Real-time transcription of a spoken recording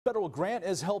federal grant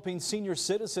is helping senior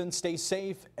citizens stay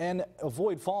safe and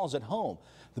avoid falls at home.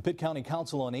 The Pitt County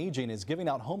Council on Aging is giving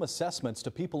out home assessments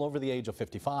to people over the age of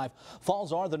 55.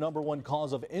 Falls are the #1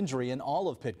 cause of injury in all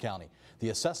of Pitt County.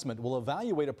 The assessment will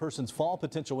evaluate a person's fall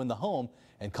potential in the home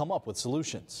and come up with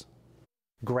solutions.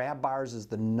 Grab bars is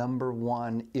the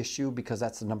 #1 issue because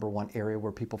that's the #1 area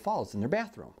where people fall is in their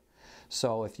bathroom.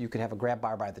 So if you could have a grab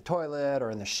bar by the toilet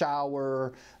or in the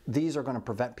shower, these are going to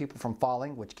prevent people from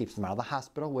falling, which keeps them out of the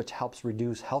hospital, which helps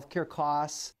reduce healthcare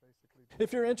costs.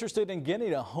 If you're interested in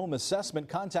getting a home assessment,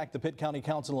 contact the Pitt County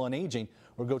Council on Aging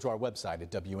or go to our website at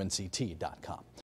WNCT.com.